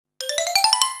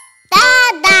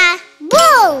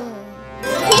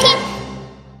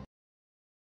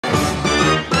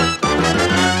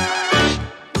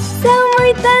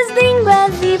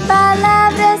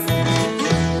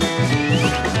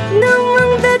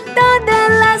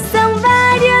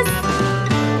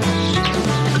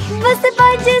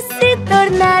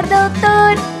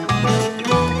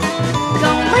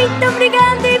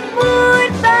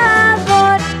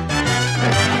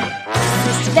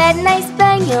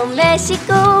no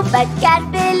México, vai ficar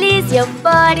feliz e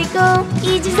eufórico,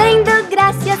 e dizendo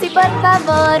graças e por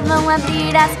favor, vão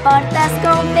abrir as portas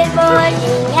com fervor.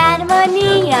 Em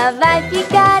harmonia vai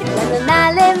ficar quando na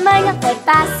Alemanha for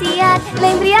passear.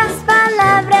 Lembre as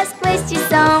palavras com este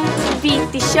som: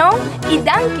 bitte schön e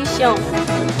danke schön.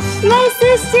 Mas se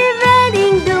estiver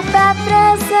indo pra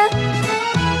França,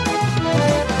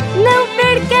 não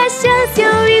perca chance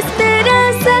ou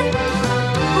esperança.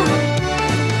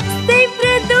 Sempre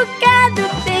educado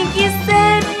tem que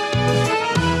ser.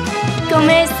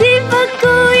 Merci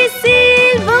beaucoup e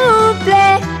s'il vous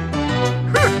plaît.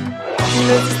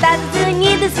 Nos Estados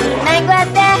Unidos e na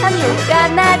Inglaterra, no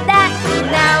Canadá e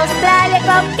na Austrália,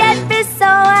 qualquer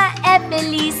pessoa é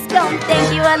feliz com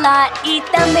thank you a lot e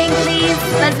também please.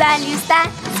 Mas ali está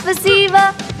expressivo,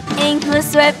 em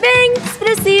russo é bem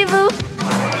expressivo.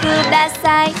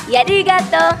 Kudasai e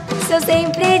arigato são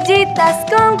sempre ditas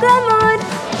com glamour.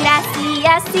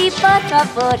 Gracias e por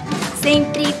favor,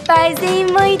 sempre paz e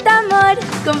muito amor.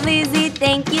 Com please e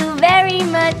thank you very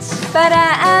much,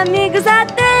 para amigos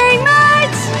até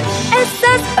much.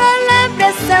 Essas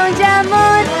palavras são de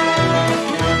amor,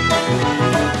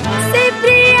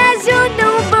 sempre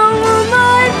ajudam o bom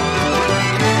humor.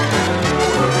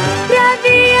 Pra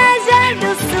viajar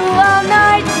do sul ao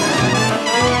norte,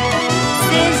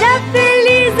 seja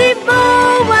feliz e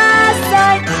boa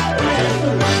sorte.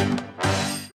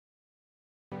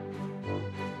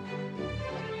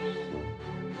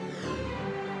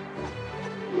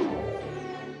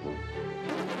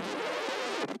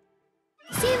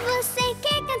 Se você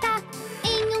quer cantar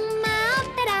em uma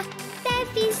ópera,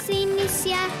 deve se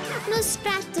iniciar nos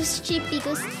pratos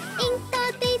típicos. Em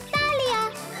toda Itália,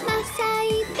 massa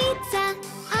e pizza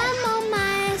amam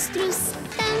maestros,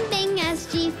 também as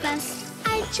divas.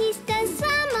 Artistas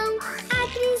amam,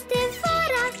 atriz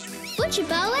devora.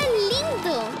 Futebol é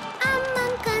lindo,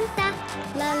 amam cantar.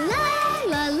 La la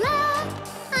la la,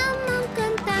 amam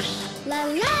cantar. La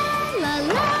la la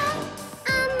la,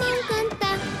 amam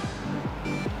cantar.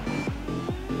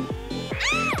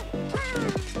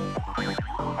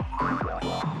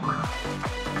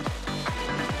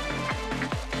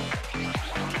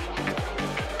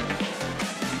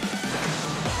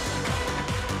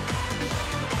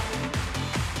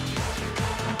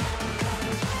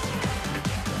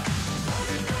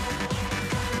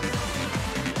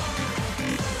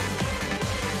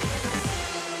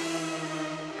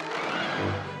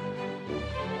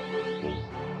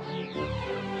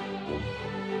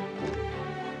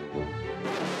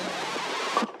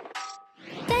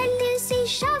 Velhos e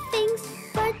jovens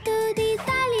por toda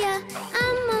Itália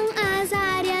amam as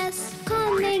áreas,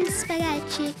 comem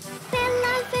espaguete.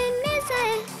 Pela Veneza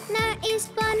é na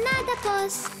esplanada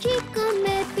pós de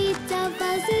comer pizza,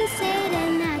 fazem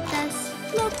serenatas.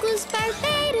 Loucos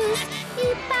barbeiros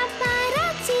e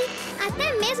paparazzi, até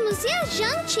mesmo os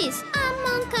viajantes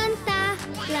amam cantar.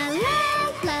 La la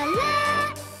la la,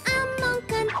 amam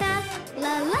cantar.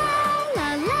 La la la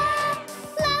la,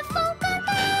 lá vão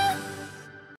cantar.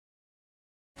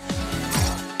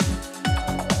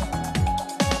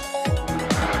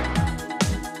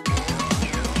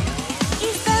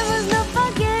 Estamos no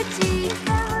foguete,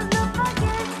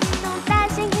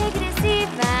 contagem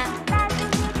regressiva,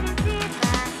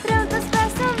 prontos pra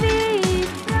subir,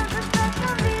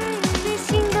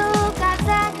 vestindo o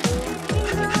casaco.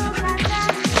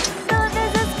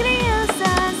 Todas as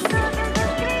crianças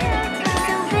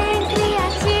são bem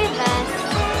criativas,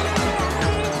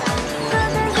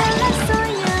 todas elas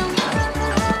sonham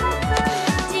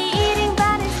de ir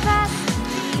embora espaço.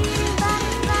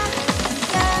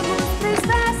 Vamos pro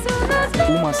espaço,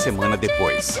 nos Uma semana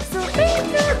depois.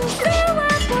 subindo no céu a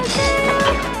poder,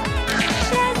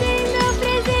 trazendo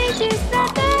presentes pra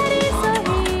dar e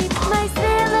sorrir. Uma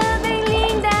estrela bem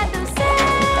linda do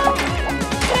céu,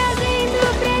 trazendo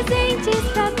presentes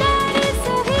pra dar e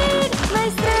sorrir. Uma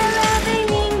estrela bem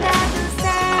linda do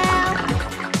céu.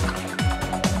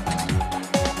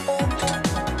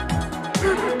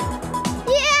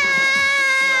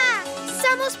 Yeah!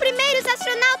 Somos os primeiros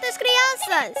astronautas,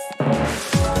 crianças!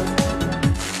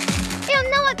 Eu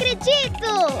não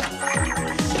acredito!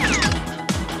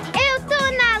 Eu tô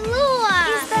na Lua!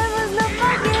 Estamos no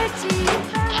foguete,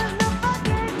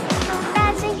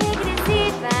 contagem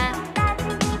regressiva,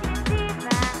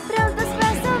 prontos pra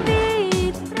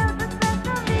subir,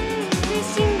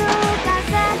 vestindo o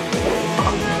casaco.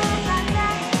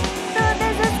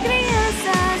 Todas as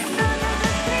crianças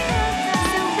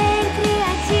são bem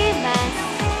criativas,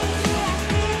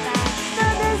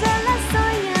 todas elas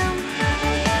sonham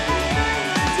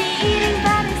de ir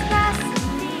embora ao espaço.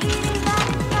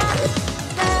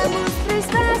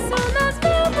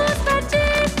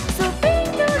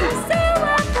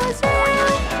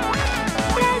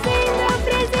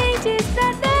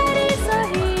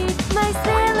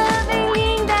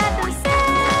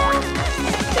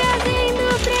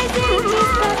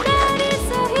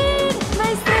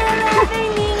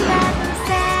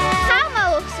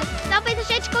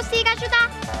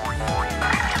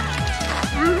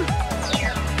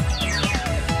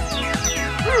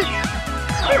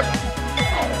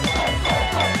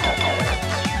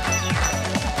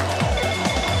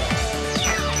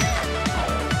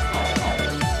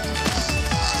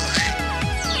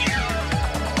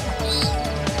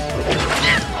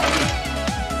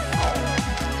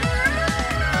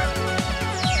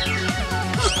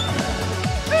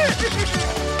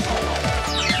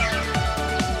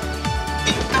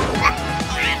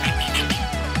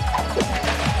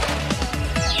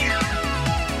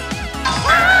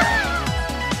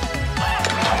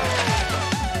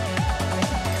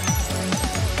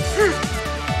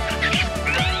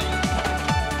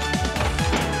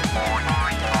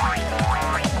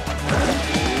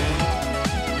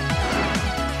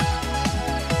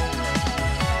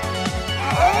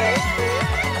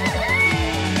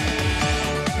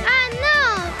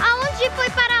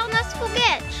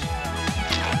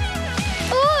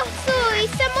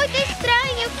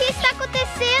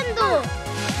 fazendo?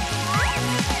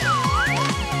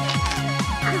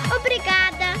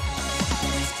 Obrigada.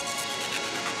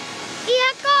 E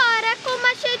agora, como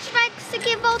a gente vai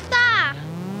conseguir voltar?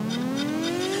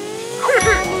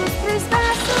 Vamos pro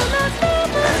espaço, nós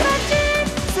vamos partir,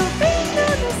 subindo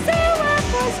no seu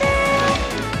apogeu,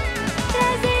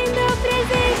 trazendo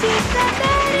presentes pra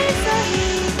dar e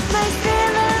sorrir. Uma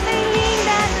estrela bem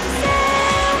linda do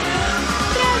céu,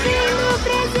 trazendo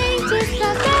presentes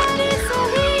pra dar e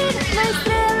sorrir. Uma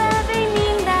estrela bem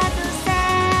linda do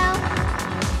céu.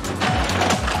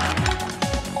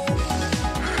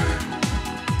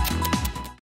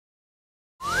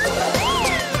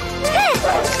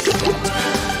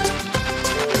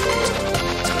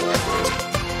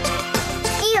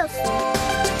 Isso.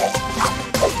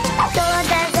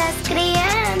 Todas as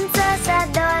crianças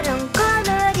adoram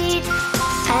colorir.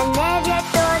 A neve é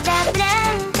toda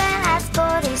branca, as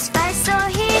cores faz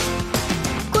sorrir.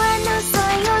 Quando os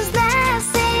sonhos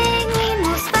nascem e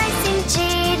nos faz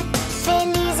sentir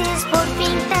felizes por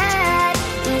pintar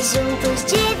e juntos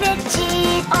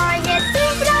divertir. Olha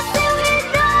sempre ao seu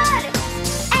redor,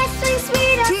 é sua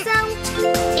inspiração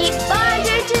e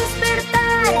pode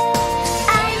despertar a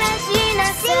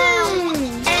imaginação.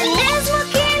 É mesmo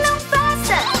que não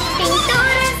faça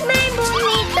pinturas bem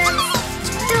bonitas,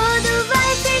 tudo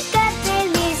vai ficar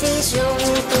feliz e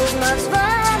juntos nós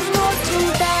vamos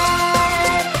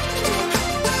pintar.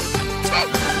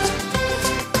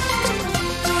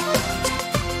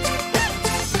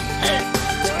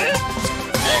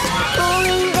 O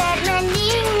inverno é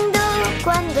lindo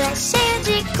quando é cheio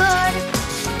de cor.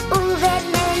 O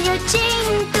vermelho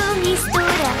tinto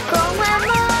mistura com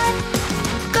amor.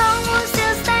 Com os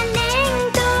seus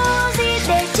talentos e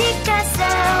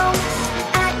dedicação,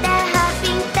 a terra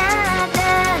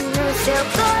pintada no seu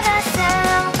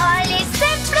coração. Olhe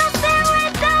sempre ao seu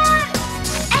redor,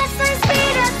 é sua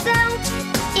inspiração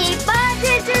e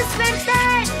pode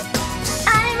despertar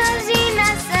a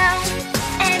imaginação.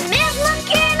 É mesmo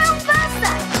que não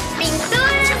faça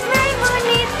pinturas bem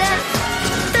bonitas,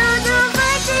 tudo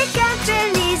vai ficar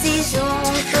feliz e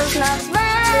juntos nós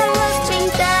vamos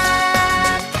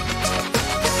pintar.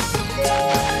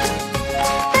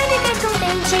 Vai ficar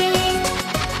contente,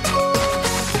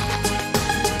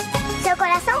 seu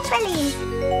coração feliz.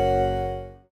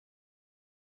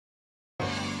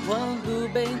 Quando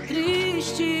bem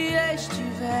triste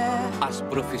estiver, As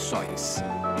profissões.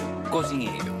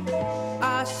 Cozinheiro,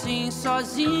 assim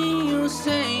sozinho,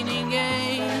 sem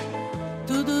ninguém,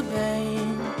 tudo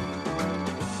bem.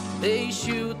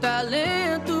 Deixe o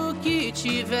talento que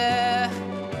tiver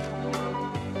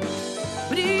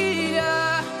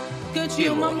brilhar, cante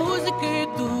uma Piloto. música e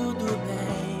tudo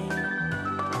bem.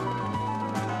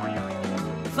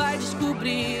 Vai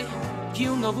descobrir que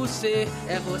um novo ser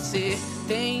é você.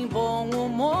 Tem bom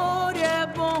humor e é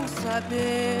bom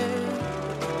saber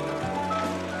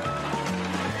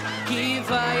que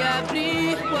vai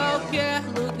abrir qualquer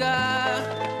lugar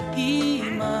e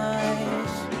mais,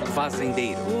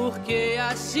 fazendeiro, porque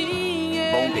assim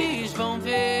Bombeiro. eles vão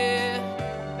ver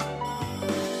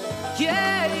que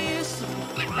é isso,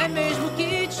 é mesmo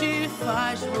que te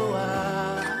faz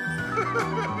voar.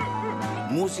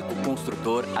 músico,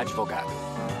 construtor, advogado.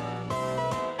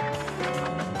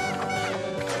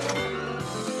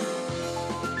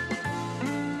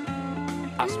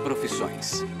 As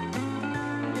profissões.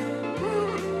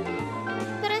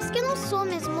 Parece que eu não sou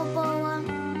mesmo boa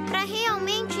pra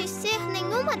realmente ser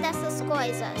nenhuma dessas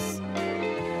coisas.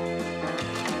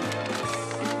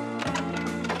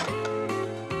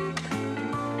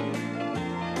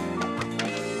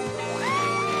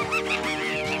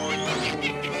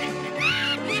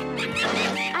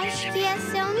 Acho que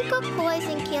essa é a única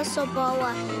coisa em que eu sou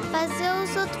boa, fazer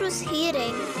os outros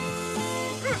rirem.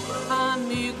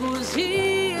 Amigos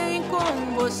riem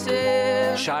com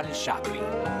você, Charlie Chaplin.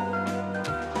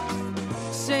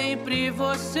 sempre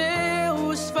você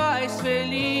os faz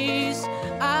feliz.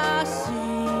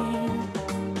 Assim,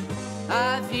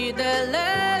 a vida é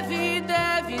leve,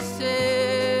 deve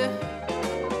ser.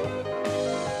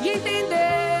 E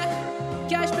entender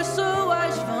que as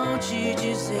pessoas vão te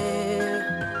dizer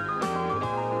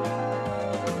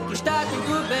que está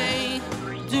tudo bem.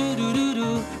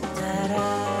 Turururu,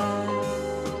 tará.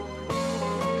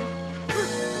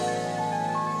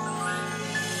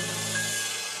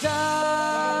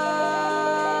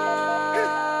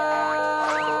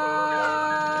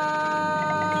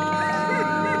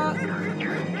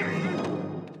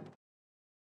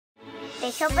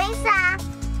 Deixa eu pensar.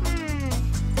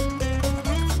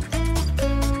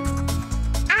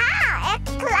 Ah, é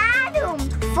claro!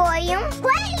 Foi um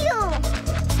coelho!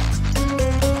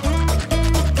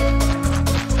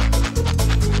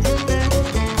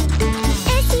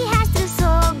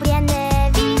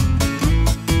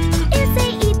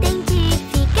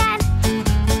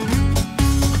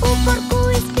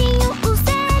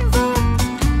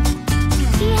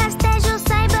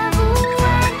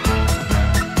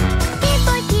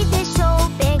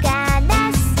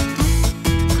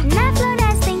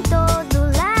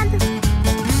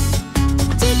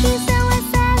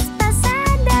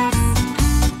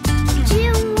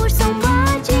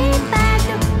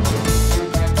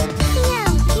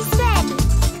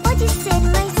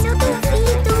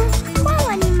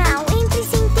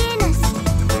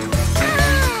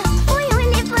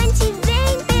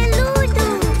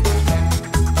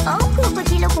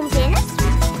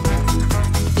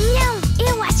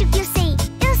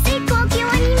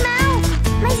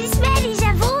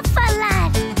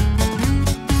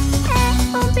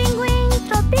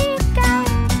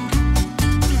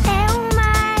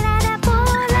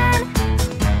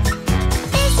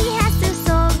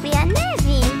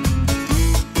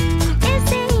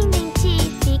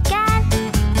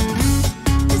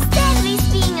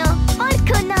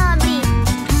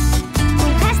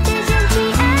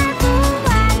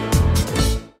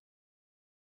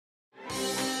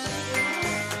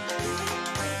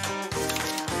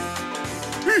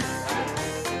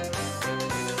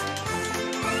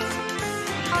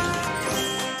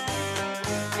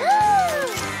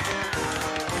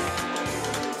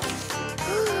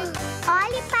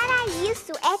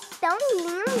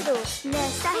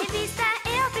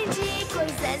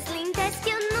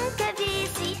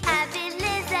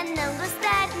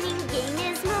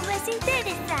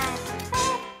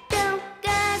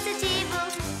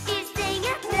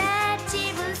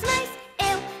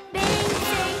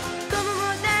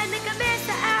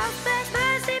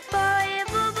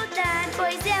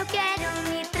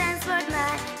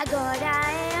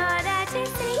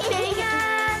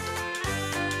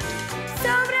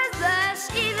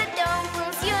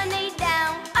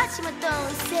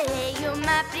 Serei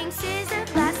uma princesa,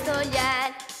 basta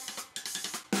olhar.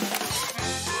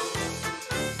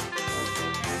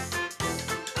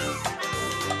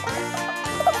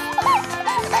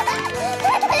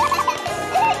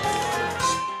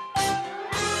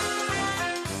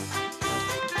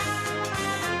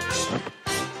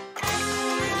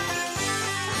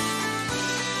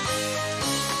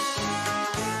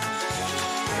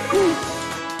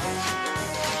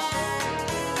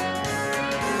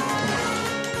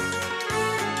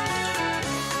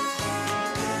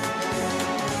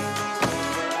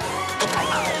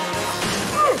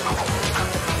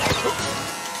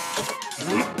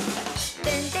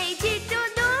 Tentei de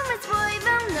tudo, mas foi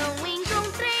vão. Não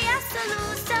encontrei a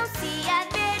solução. Se a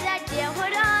verdade é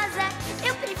horrorosa,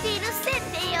 eu prefiro ser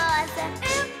feiosa.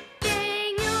 Eu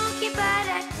tenho que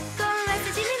parar com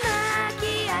essa de me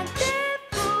maquiar.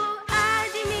 Devo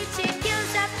admitir que eu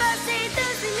já passei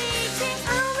dos limites.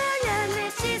 Ao me olhar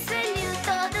neste espelho,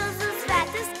 todos os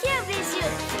fatos que eu vejo,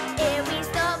 eu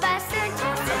estou bastante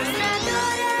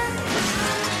assustadora.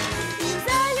 Nos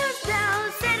olhos da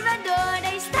observadora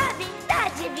está a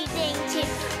verdade evidente.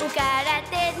 O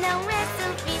caráter não é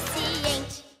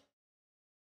suficiente.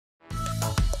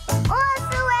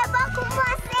 Urso, eu vou com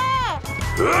você!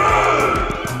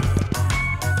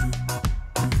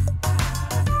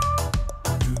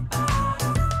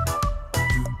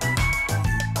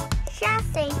 Já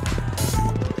sei.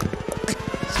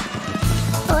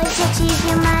 Hoje eu tive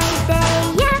uma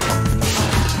ideia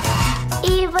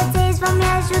e vocês vão me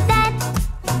ajudar.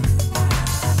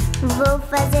 Vou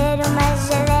fazer umas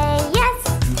geleias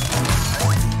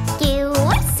que o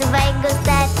urso vai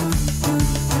gostar.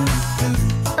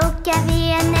 O que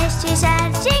havia neste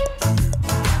jardim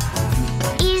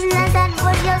e nas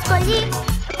árvores eu escolhi.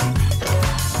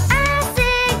 A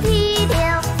seguir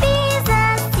eu fiz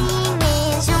assim e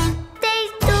juntei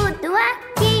tudo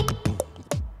aqui.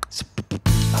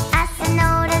 As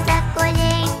cenouras da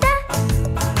colheita,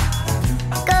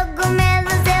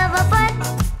 cogumelos eu vou pôr.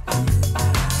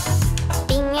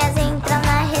 Pinhas entram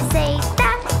na receita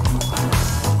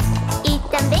e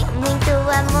também muito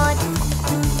amor.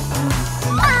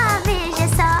 Oh, veja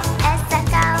só essa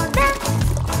calda,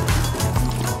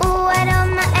 o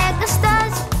aroma é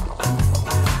gostoso.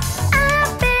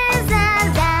 Apesar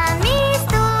da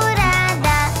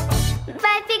misturada,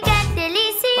 vai ficar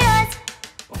delicioso.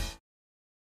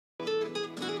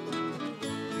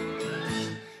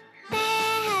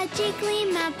 Terra de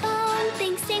clima bom,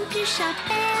 tem sempre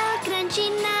chapéu grande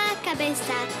na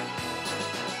cabeça.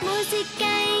 Música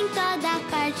em toda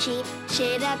parte,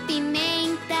 cheira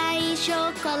pimenta e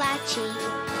chocolate.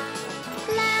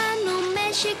 Lá no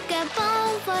México é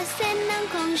bom, você não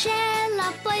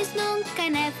congela, pois nunca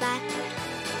neva.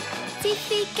 Se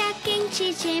fica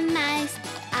quente demais,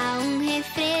 há um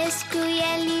refresco e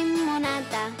é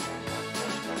limonada.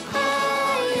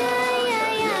 Ai, ai,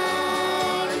 ai,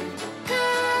 ai,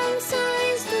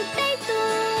 canções do peito,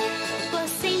 vou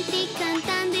sempre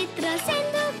cantando e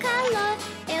trazendo calor.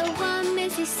 Eu amo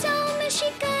esse som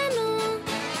mexicano.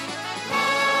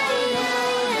 Ai,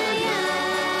 ai, ai,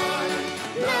 ai,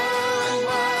 não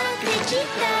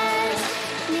acreditas?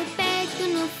 Me perco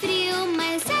no frio,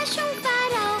 mas acho um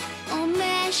farol. O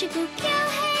México que é o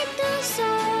rei do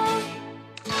sol.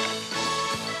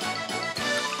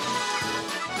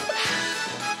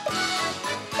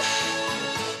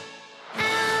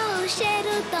 Ah, o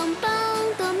cheiro tão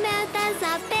bom do mel das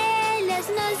abelhas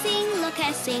nos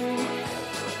enlouquecem.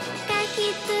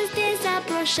 Caquitos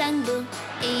desabrochando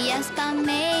e as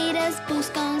palmeiras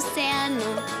buscam o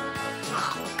oceano.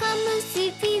 Como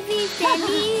se vive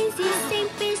feliz e sem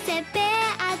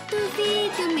perceber a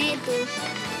dúvida e o medo.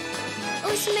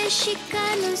 Os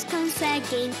mexicanos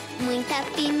conseguem muita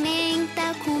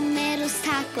pimenta comer os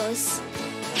tacos.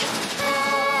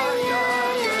 Ai,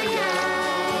 ai, ai,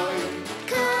 ai,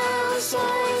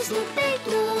 canções no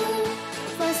peito,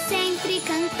 vou sempre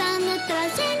cantando,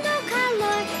 trazendo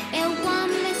calor. Eu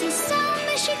amo esse som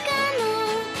mexicano.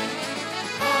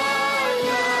 Ai,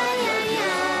 ai, ai,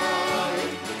 ai,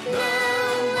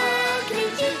 não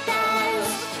acreditas?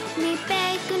 Me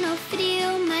perco no frio,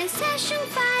 mas acho um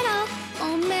farol.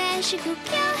 O México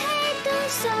que é o rei do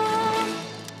sol.